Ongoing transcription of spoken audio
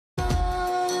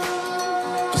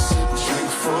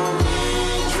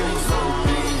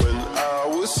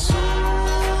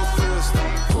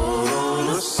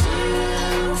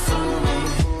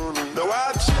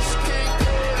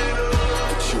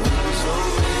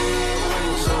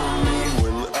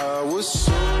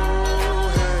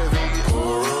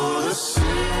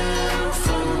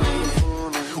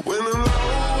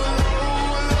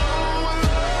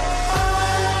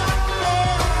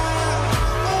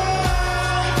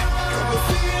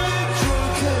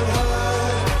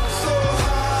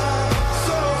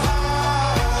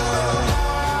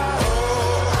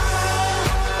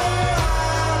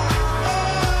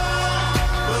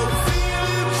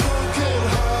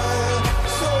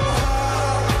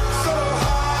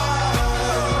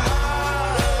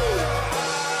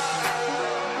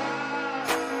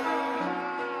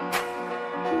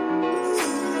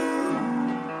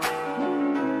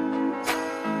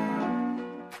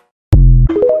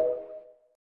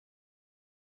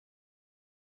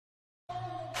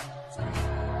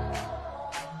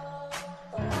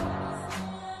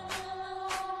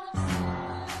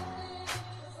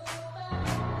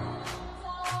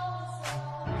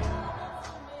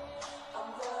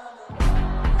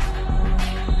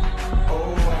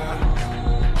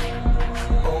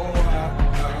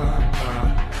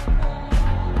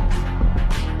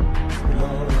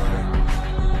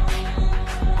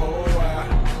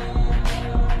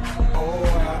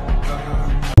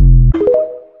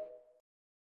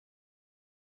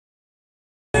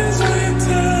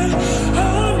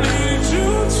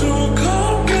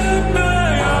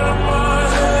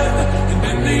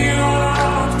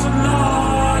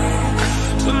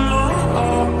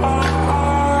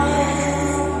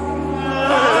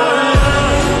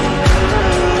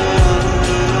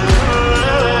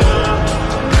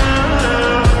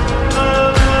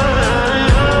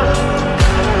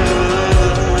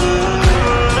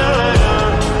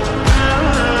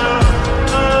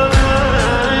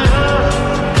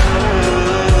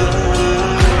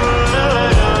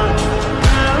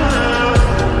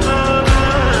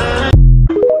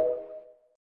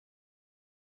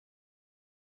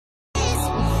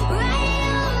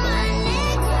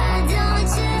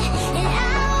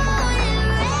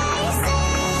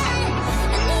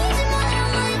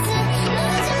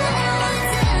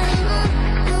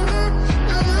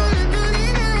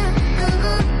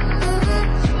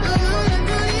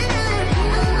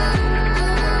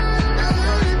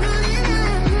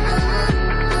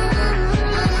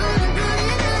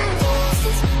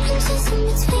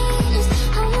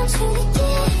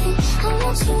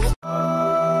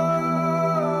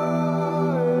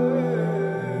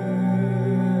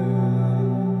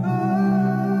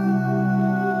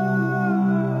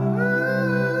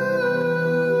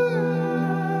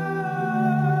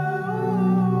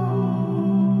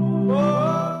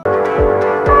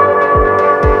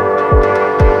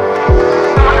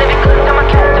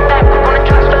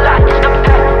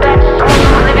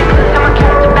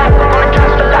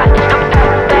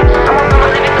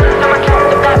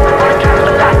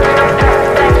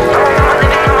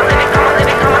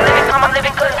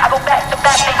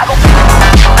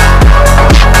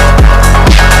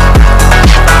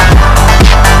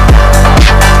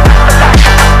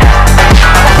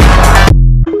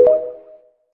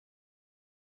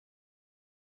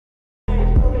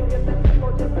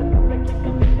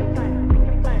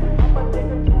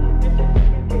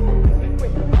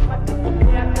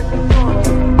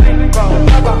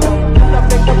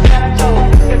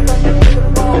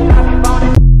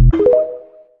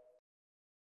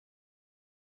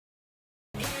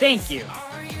Thank you.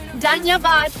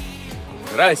 Dhanyavad.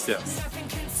 Gracias.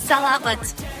 Salamat.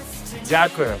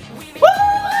 Дякую.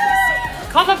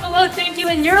 Comment below thank you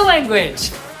in your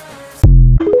language.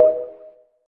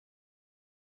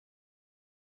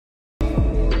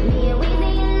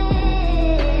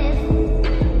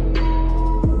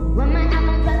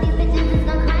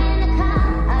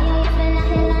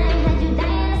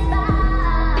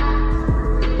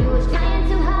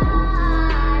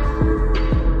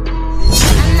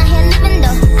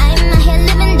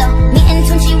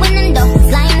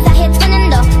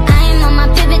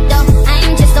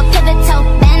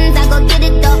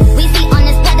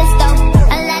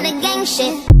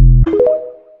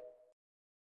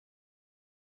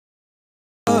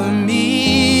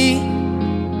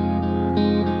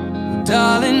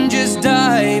 Darling, just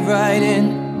dive right in,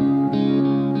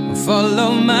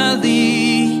 follow my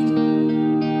lead.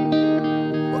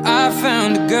 Well, I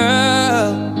found a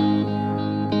girl,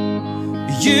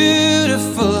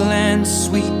 beautiful and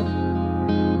sweet.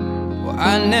 Well,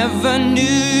 I never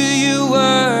knew you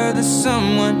were the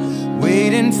someone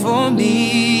waiting for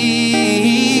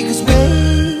me. 'Cause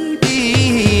baby,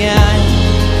 I'm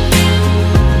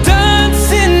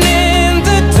dancing in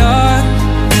the dark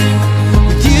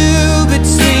with you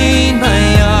between my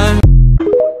arms.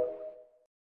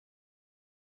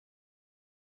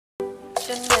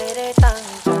 ฉันไม่ได้ตั้ง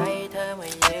ใจเธอมา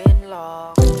ยืนหลอ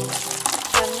ก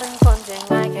ฉันมันคนใจ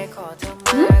ง่ายแค่ขอเธอม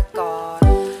าก่อน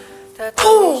เธอท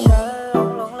ำให้ฉัน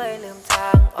หลงเลยลืมทา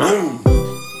งออก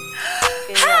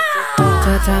เธ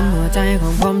อทำหัวใจขอ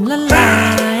งผมละลา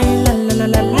ยละ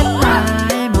ลา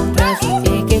ยมองเธอสัก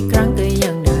อีกกี่ครั้งก็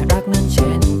ยังน่ารักนั้นเช่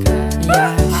นเคยอยา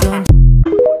กชวน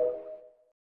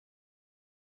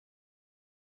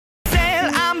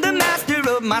I'm the master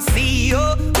of my CEO.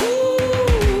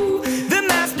 Ooh, the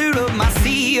master of my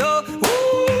CEO.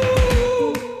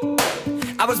 Ooh.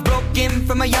 I was broken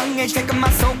from a young age, taking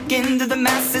my soak into the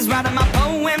masses, writing my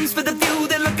poems for the few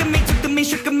that look at me, took to me,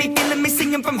 shook at me, feeling me,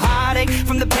 singing from heartache,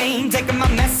 from the pain, taking my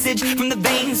message from the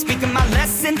veins, speaking my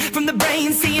lesson from the brain,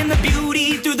 seeing the beauty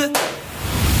through the.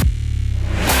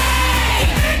 Hey,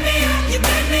 you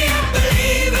made me a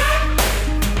believer,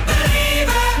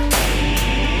 believer.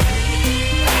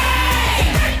 Hey,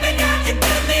 break me down, you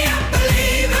build me a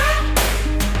believer,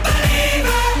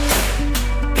 believer.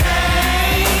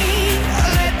 Hey,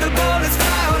 let the bullets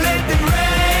fly, let them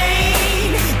rain.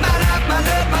 My life, my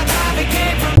love, my time, it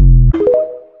came from.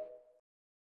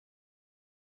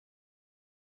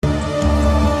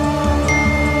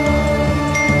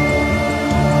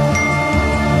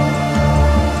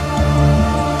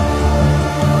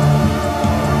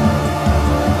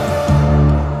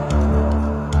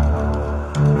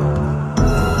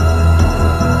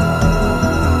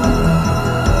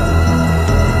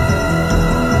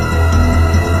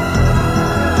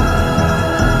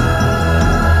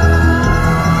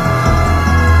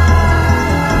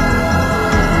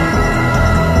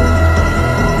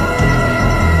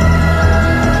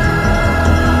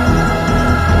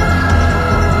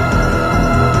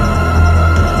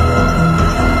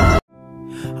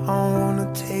 I wanna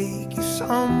take you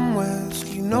somewhere so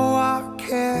you know I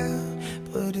care,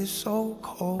 but it's so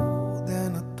cold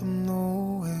and I don't know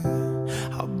where.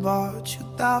 I bought you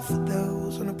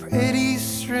daffodils on a pretty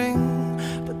string,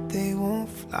 but they won't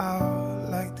flower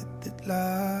like they did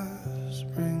last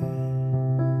spring.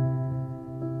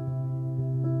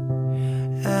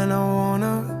 And I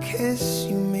wanna kiss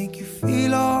you, make you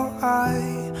feel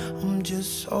alright. I'm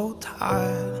just so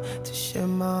tired to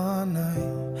share my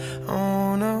night. I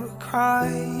wanna cry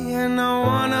and I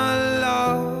wanna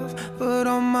love, but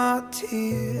all my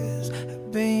tears have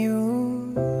been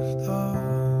used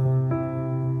up.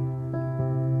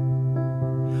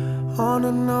 on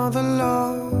another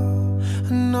love,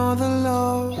 another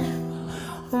love.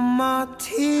 All my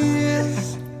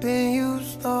tears been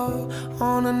used up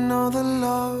on another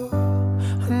love,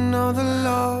 another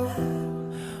love.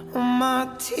 All my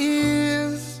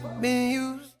tears been